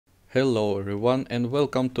Hello everyone and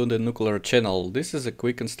welcome to the Nucular channel. This is a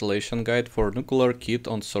quick installation guide for Nucular kit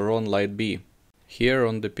on Surron Light Bee. Here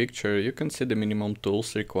on the picture you can see the minimum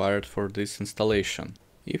tools required for this installation.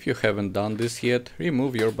 If you haven't done this yet,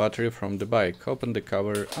 remove your battery from the bike, open the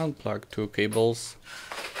cover, unplug two cables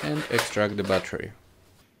and extract the battery.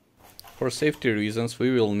 For safety reasons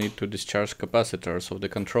we will need to discharge capacitors of the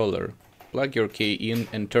controller. Plug your key in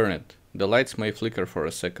and turn it. The lights may flicker for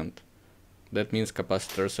a second. That means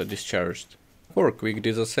capacitors are discharged. For quick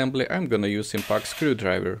disassembly I'm gonna use impact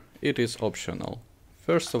screwdriver. It is optional.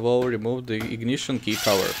 First of all, remove the ignition key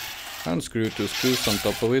cover. Unscrew two screws on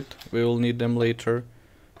top of it, we will need them later,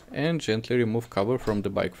 and gently remove cover from the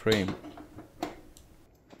bike frame.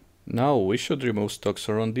 Now we should remove stock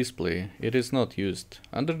Surron display. It is not used.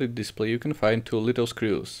 Under the display you can find two little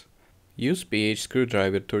screws. Use PH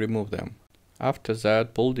screwdriver to remove them. After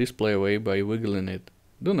that, pull display away by wiggling it.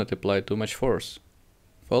 Do not apply too much force.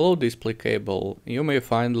 Follow display cable. You may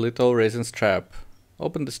find little resin strap.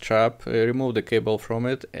 Open the strap, remove the cable from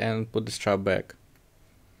it and put the strap back.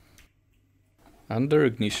 Under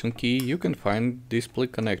ignition key you can find display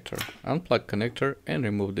connector. Unplug connector and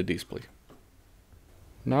remove the display.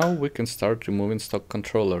 Now we can start removing stock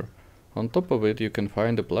controller. On top of it you can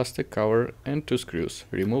find a plastic cover and two screws.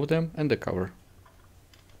 Remove them and the cover.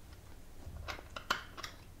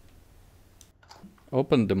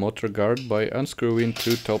 Open the motor guard by unscrewing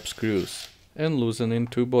two top screws and loosening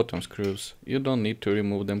two bottom screws. You don't need to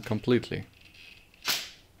remove them completely.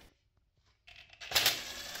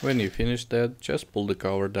 When you finish that, just pull the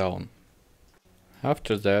cover down.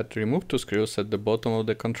 After that, remove two screws at the bottom of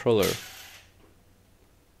the controller.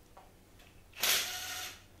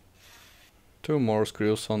 Two more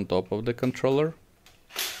screws on top of the controller.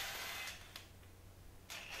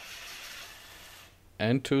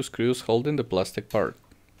 And two screws holding the plastic part.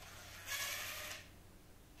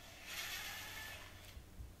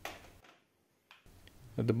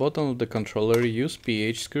 At the bottom of the controller use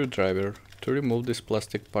PH screwdriver to remove this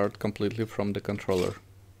plastic part completely from the controller.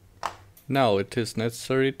 Now it is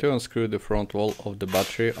necessary to unscrew the front wall of the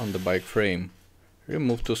battery on the bike frame.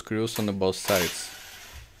 Remove two screws on both sides.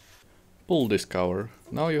 Pull this cover.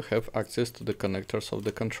 Now you have access to the connectors of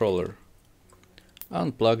the controller.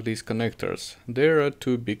 Unplug these connectors. There are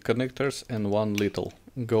two big connectors and one little,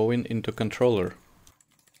 going into controller.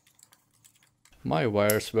 My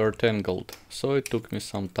wires were tangled, so it took me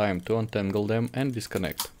some time to untangle them and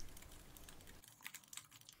disconnect.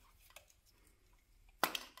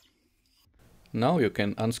 Now you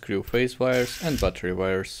can unscrew phase wires and battery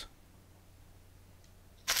wires.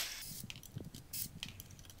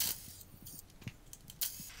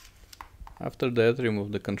 After that,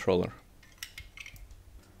 remove the controller.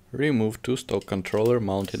 Remove two stock controller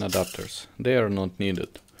mounting adapters. They are not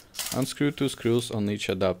needed. Unscrew two screws on each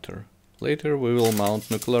adapter. Later we will mount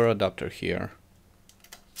Nucular adapter here.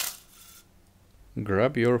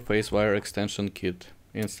 Grab your phase wire extension kit.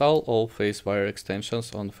 Install all phase wire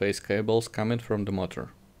extensions on phase cables coming from the motor.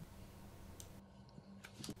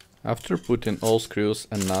 After putting all screws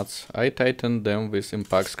and nuts, I tightened them with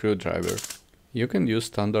impact screwdriver. You can use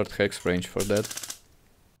standard hex wrench for that.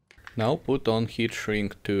 Now put on heat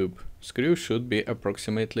shrink tube. Screw should be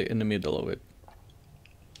approximately in the middle of it.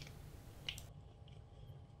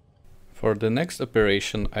 For the next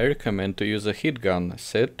operation I recommend to use a heat gun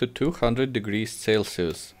set to 200 degrees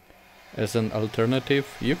Celsius. As an alternative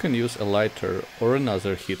you can use a lighter or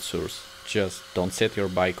another heat source. Just don't set your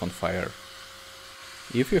bike on fire.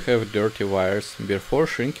 If you have dirty wires, before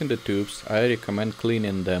shrinking the tubes I recommend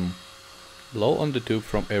cleaning them. Blow on the tube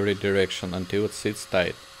from every direction until it sits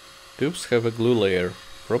tight. Tubes have a glue layer.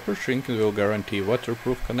 Proper shrinking will guarantee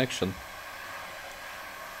waterproof connection.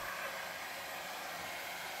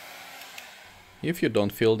 If you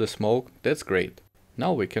don't feel the smoke, that's great.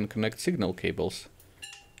 Now we can connect signal cables.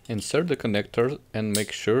 Insert the connector and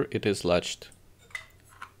make sure it is latched.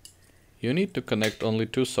 You need to connect only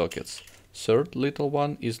two sockets. Third little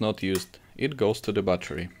one is not used. It goes to the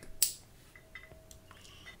battery.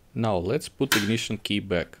 Now let's put ignition key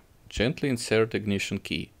back. Gently insert ignition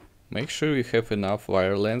key. Make sure you have enough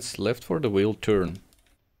wire length left for the wheel turn.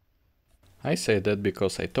 I say that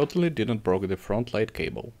because I totally didn't broke the front light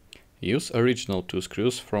cable. Use original two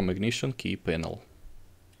screws from ignition key panel.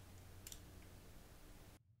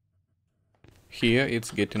 Here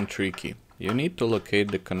it's getting tricky. You need to locate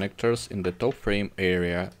the connectors in the top frame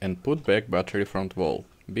area and put back battery front wall.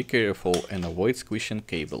 Be careful and avoid squishing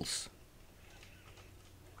cables.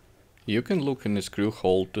 You can look in the screw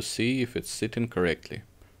hole to see if it's sitting correctly.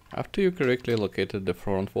 After you correctly located the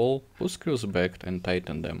front wall, put screws back and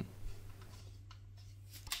tighten them.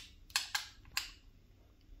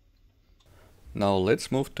 Now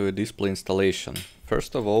let's move to a display installation.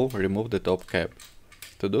 First of all, remove the top cap.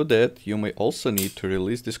 To do that, you may also need to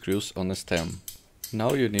release the screws on a stem.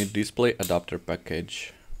 Now you need display adapter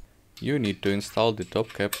package. You need to install the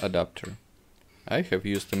top cap adapter. I have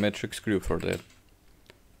used a metric screw for that.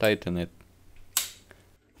 Tighten it.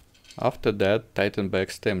 After that, tighten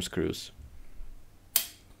back stem screws.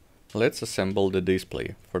 Let's assemble the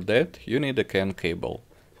display. For that, you need a CAN cable.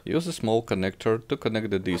 Use a small connector to connect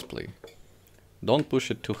the display. Don't push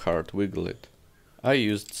it too hard, wiggle it. I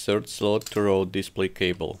used third slot to route display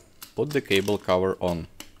cable. Put the cable cover on.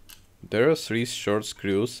 There are 3 short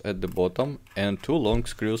screws at the bottom and 2 long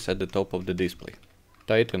screws at the top of the display.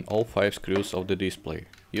 Tighten all 5 screws of the display.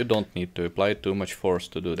 You don't need to apply too much force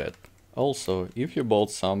to do that. Also, if you bought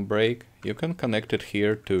some brake, you can connect it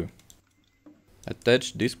here too.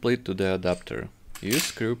 Attach display to the adapter. Use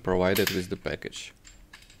screw provided with the package.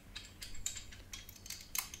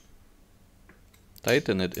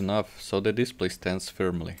 Tighten it enough so the display stands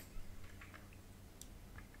firmly.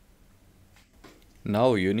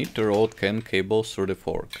 Now you need to route CAN cable through the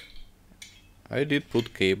fork. I did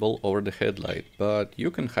put cable over the headlight, but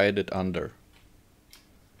you can hide it under.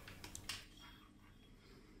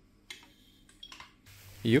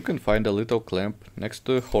 You can find a little clamp next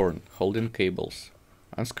to a horn holding cables.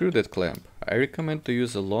 Unscrew that clamp. I recommend to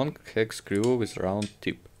use a long hex screw with round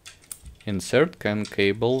tip. Insert CAN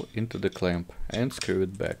cable into the clamp and screw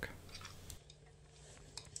it back.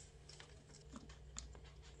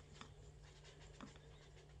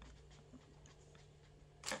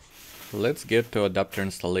 Let's get to adapter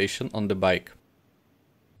installation on the bike.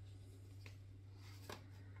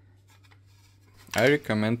 I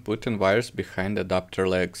recommend putting wires behind adapter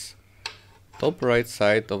legs. Top right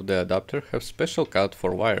side of the adapter have special cut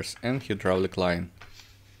for wires and hydraulic line.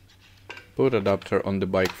 Put adapter on the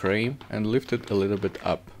bike frame and lift it a little bit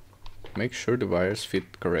up. Make sure the wires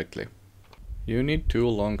fit correctly. You need 2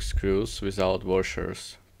 long screws without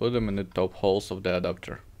washers. Put them in the top holes of the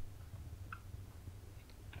adapter.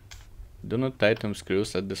 Do not tighten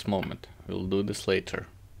screws at this moment, we'll do this later.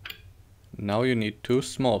 Now you need 2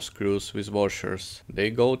 small screws with washers.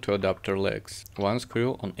 They go to adapter legs, 1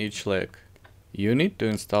 screw on each leg. You need to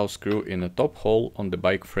install screw in a top hole on the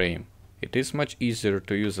bike frame. It is much easier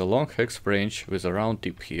to use a long hex wrench with a round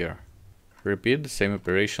tip here. Repeat the same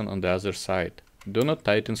operation on the other side. Do not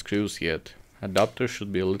tighten screws yet. Adapter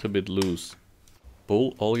should be a little bit loose.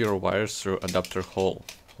 Pull all your wires through adapter hole.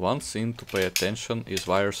 One thing to pay attention is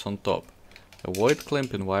wires on top. Avoid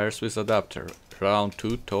clamping wires with adapter around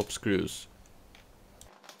 2 top screws.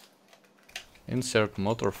 Insert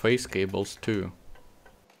motor phase cables too.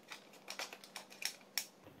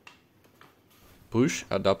 Push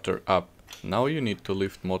adapter up. Now you need to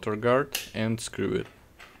lift motor guard and screw it.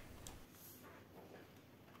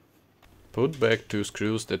 Put back 2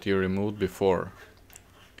 screws that you removed before.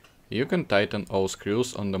 You can tighten all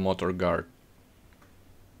screws on the motor guard.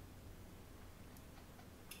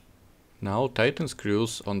 Now tighten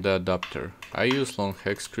screws on the adapter. I use long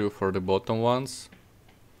hex screw for the bottom ones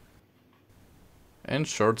and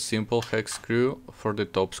short simple hex screw for the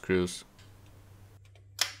top screws.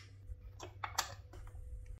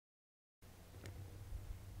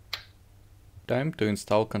 Time to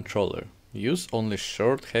install controller. Use only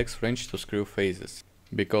short hex wrench to screw phases,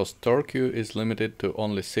 because torque is limited to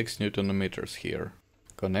only 6 Nm here.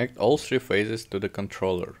 Connect all 3 phases to the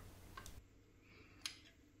controller.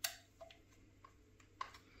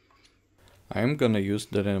 I am gonna use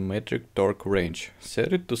the metric torque wrench.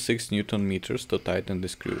 Set it to 6 Nm to tighten the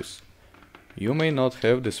screws. You may not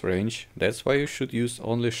have this wrench, that's why you should use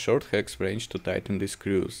only short hex wrench to tighten the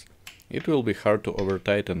screws. It will be hard to over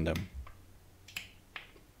tighten them.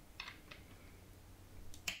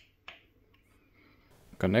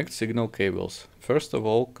 Connect signal cables. First of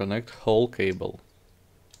all, connect whole cable.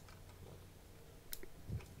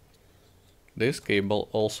 This cable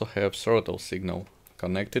also have throttle signal.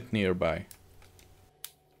 Connect it nearby.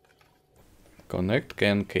 Connect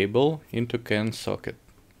CAN cable into CAN socket.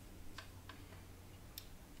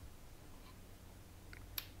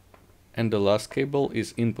 And the last cable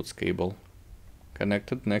is inputs cable,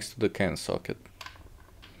 connected next to the CAN socket.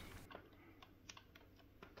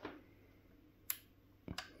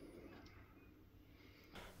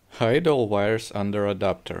 Hide all wires under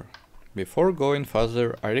adapter. Before going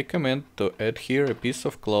further, I recommend to add here a piece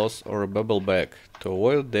of cloth or a bubble bag to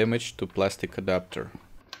avoid damage to plastic adapter.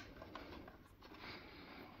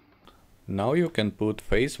 Now you can put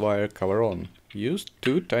phase wire cover on. Use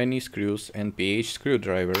 2 tiny screws and PH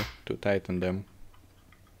screwdriver to tighten them.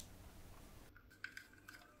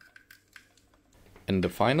 And the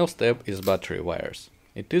final step is battery wires.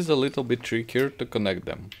 It is a little bit trickier to connect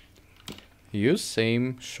them. Use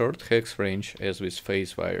same short hex wrench as with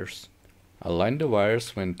phase wires. Align the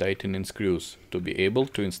wires when tightening screws to be able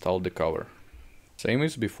to install the cover. Same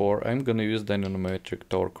as before, I'm gonna use dynamometric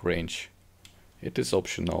torque wrench. It is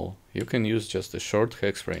optional, you can use just a short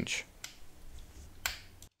hex wrench.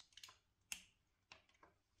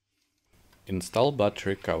 Install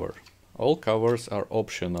battery cover. All covers are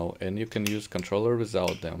optional and you can use controller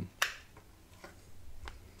without them.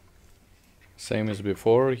 Same as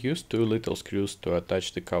before, use 2 little screws to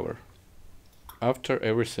attach the cover. After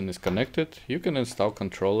everything is connected, you can install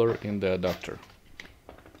controller in the adapter.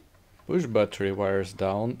 Push battery wires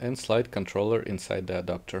down and slide controller inside the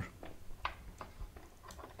adapter.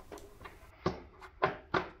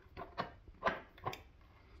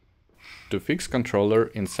 To fix controller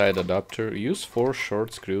inside adapter, use 4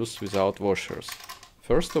 short screws without washers.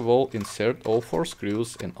 First of all, insert all 4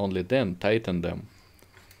 screws and only then tighten them.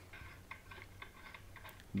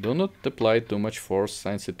 Do not apply too much force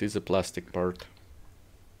since it is a plastic part.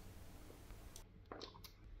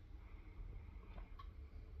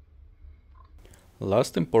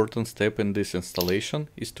 Last important step in this installation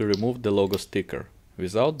is to remove the logo sticker.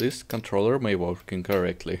 Without this, controller may work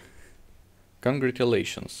incorrectly.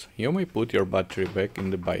 Congratulations, you may put your battery back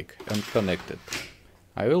in the bike and connect it.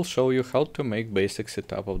 I will show you how to make basic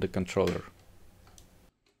setup of the controller.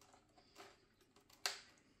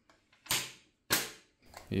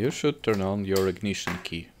 You should turn on your ignition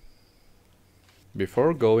key.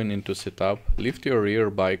 Before going into setup, lift your rear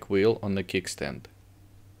bike wheel on the kickstand.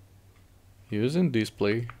 Using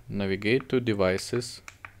display, navigate to Devices,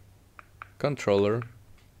 Controller,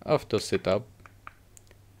 Auto Setup,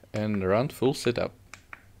 and run full setup.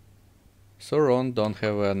 Sur-Ron don't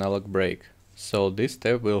have an analog brake, so this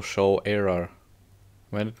step will show error.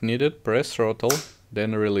 When it needed, press throttle,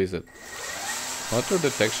 then release it. Motor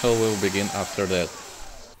detection will begin after that.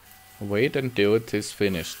 Wait until it is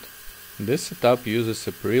finished. This setup uses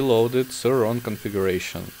a preloaded Sur-Ron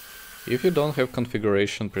configuration. If you don't have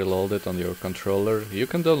configuration preloaded on your controller, you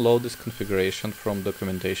can download this configuration from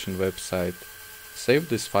documentation website. Save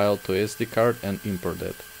this file to SD card and import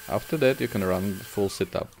it. After that you can run the full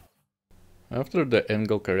setup. After the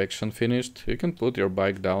angle correction finished, you can put your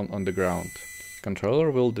bike down on the ground. Controller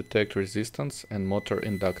will detect resistance and motor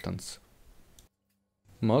inductance.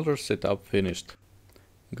 Motor setup finished.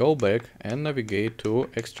 Go back and navigate to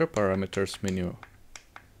Extra Parameters menu.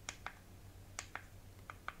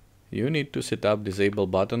 You need to set up Disable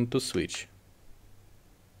button to switch.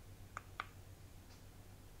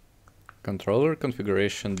 Controller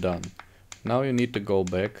configuration done. Now you need to go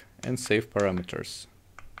back and save parameters.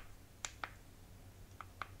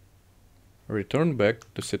 Return back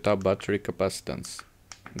to set up battery capacitance.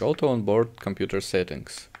 Go to onboard computer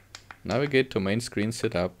settings. Navigate to main screen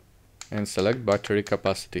setup and select battery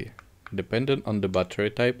capacity. Depending on the battery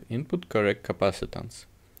type, input correct capacitance.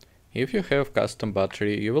 If you have custom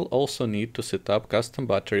battery, you will also need to set up custom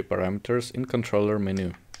battery parameters in controller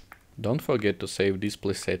menu. Don't forget to save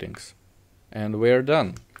display settings. And we are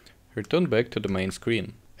done. Return back to the main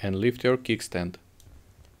screen and lift your kickstand.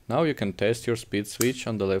 Now you can test your speed switch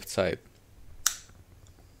on the left side.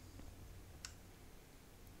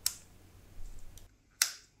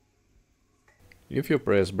 If you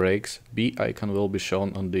press brakes, B icon will be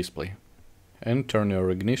shown on display. And turn your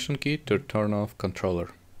ignition key to turn off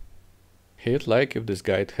controller. Hit like if this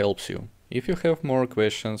guide helps you. If you have more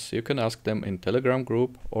questions, you can ask them in Telegram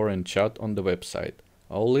group or in chat on the website.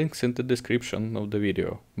 All links in the description of the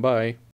video. Bye!